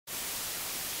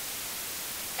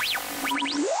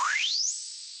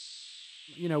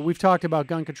we've talked about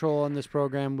gun control on this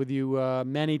program with you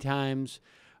many times.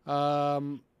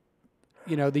 The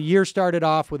year started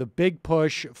off with a big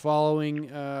push following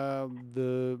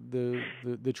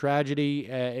the tragedy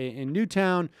in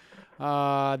Newtown,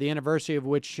 the anniversary of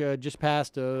which just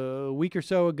passed a week or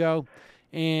so ago,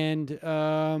 and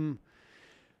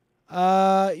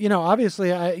obviously,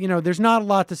 there's not a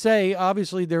lot to say.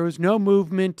 Obviously, there was no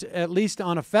movement, at least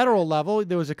on a federal level.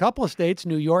 There was a couple of states.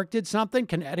 New York did something.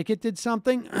 Connecticut did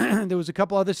something. There was a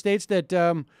couple other states that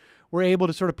were able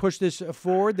to sort of push this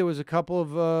forward. There was a couple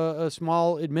of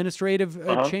small administrative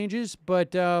changes,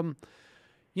 but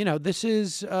this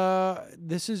is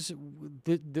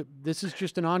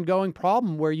just an ongoing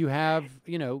problem where you have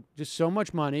just so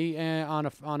much money on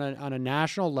a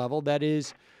national level that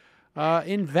is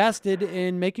invested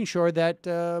in making sure that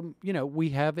we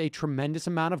have a tremendous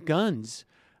amount of guns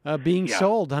being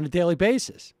sold on a daily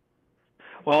basis.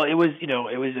 Well, it was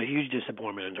a huge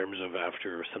disappointment in terms of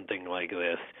after something like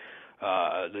this.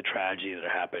 The tragedy that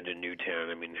happened in Newtown.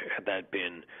 I mean, had that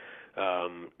been a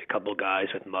couple of guys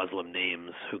with Muslim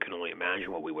names, who can only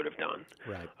imagine what we would have done.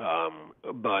 Right.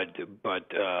 But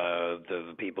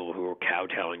the people who are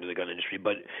kowtowing to the gun industry.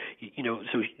 But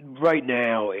so right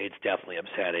now it's definitely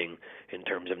upsetting in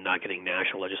terms of not getting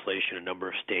national legislation in a number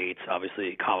of states.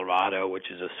 Obviously, Colorado, which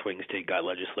is a swing state, got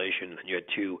legislation, and you had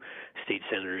 2 state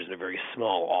senators in a very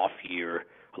small off-year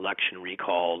election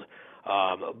recalled.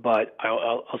 But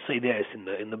I'll say this: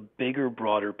 in the bigger,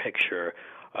 broader picture,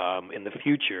 in the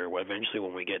future, eventually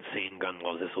when we get sane gun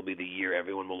laws, this will be the year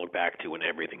everyone will look back to when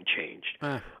everything changed.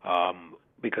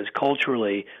 Because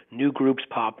culturally, new groups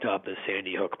popped up: the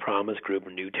Sandy Hook Promise Group,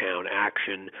 Newtown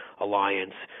Action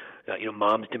Alliance.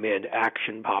 Moms Demand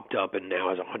Action popped up and now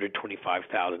has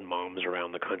 125,000 moms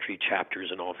around the country,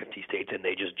 chapters in all 50 states, and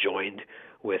they just joined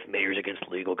with Mayors Against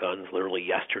Illegal Guns literally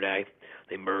yesterday.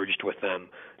 They merged with them,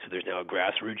 so there's now a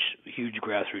huge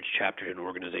grassroots chapter in an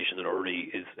organization that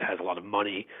already has a lot of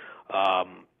money,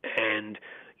 and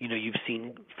you've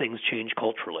seen things change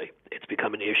culturally. It's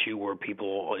become an issue where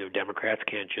people, Democrats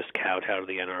can't just kowtow to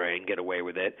the NRA and get away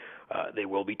with it. They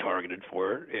will be targeted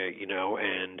for it,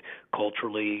 and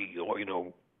culturally,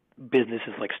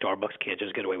 businesses like Starbucks can't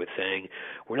just get away with saying,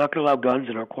 we're not going to allow guns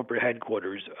in our corporate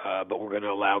headquarters, but we're going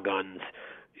to allow guns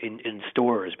in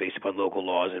stores based upon local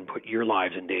laws and put your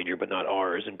lives in danger, but not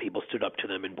ours. And people stood up to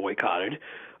them and boycotted,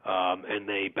 and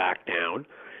they backed down.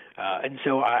 And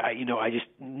so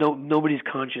nobody's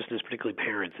consciousness, particularly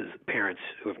parents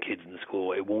who have kids in the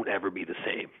school, it won't ever be the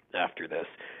same after this.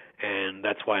 And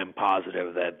that's why I'm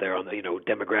positive that they're on the,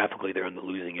 demographically they're on the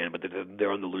losing end, but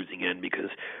they're on the losing end because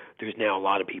there's now a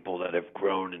lot of people that have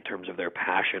grown in terms of their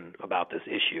passion about this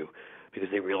issue, because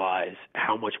they realize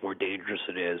how much more dangerous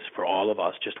it is for all of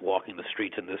us just walking the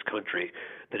streets in this country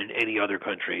than in any other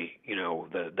country,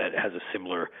 that has a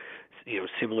similar,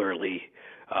 similarly,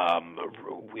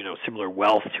 similar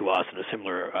wealth to us and a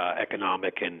similar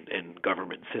economic and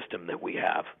government system that we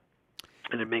have.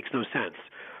 And it makes no sense.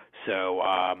 So,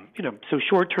 so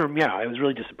short term, it was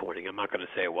really disappointing. I'm not going to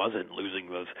say it wasn't losing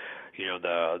those,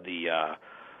 the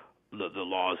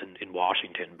laws in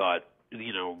Washington, but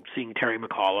seeing Terry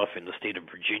McAuliffe in the state of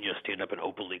Virginia stand up and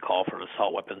openly call for an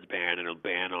assault weapons ban and a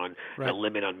ban on a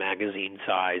limit on magazine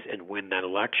size and win that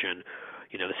election.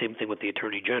 The same thing with the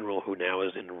Attorney General, who now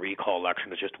is in a recall election,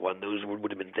 has just won. Those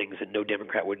would have been things that no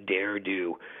Democrat would dare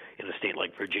do in a state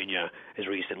like Virginia as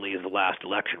recently as the last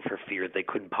election for fear that they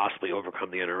couldn't possibly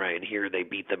overcome the NRA. And here they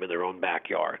beat them in their own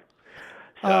backyard.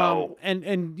 So,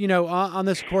 on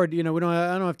this accord, I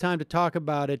don't have time to talk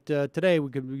about it today.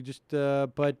 But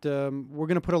we're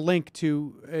going to put a link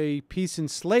to a piece in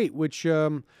Slate, which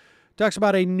talks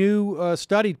about a new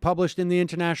study published in the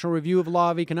International Review of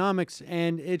Law of Economics,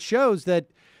 and it shows that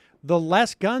the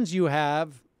less guns you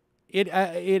have, it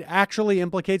actually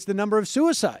implicates the number of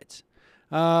suicides.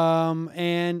 So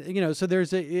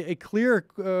there's a clear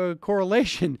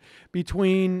correlation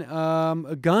between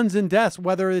guns and deaths,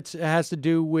 whether it has to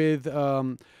do with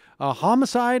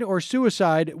homicide or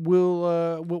suicide.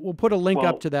 We'll put a link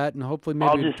up to that, and hopefully maybe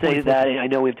I'll just say that. I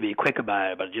know we have to be quick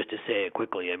about it, but just to say it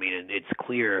quickly, I mean, it's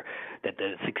clear that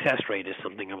the success rate is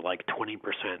something of like 20%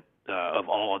 of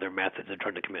all other methods of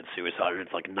trying to commit suicide, and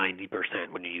it's like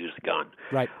 90% when you use a gun.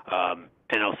 Right.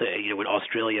 And I'll say, when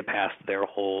Australia passed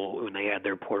when they had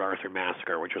their Port Arthur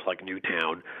massacre, which was like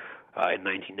Newtown, in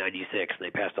 1996, and they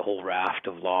passed a whole raft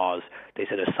of laws. They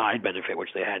said a side benefit,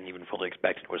 which they hadn't even fully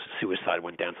expected, was suicide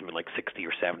went down something like 60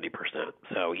 or 70%.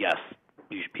 So yes,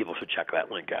 people should check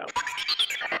that link out.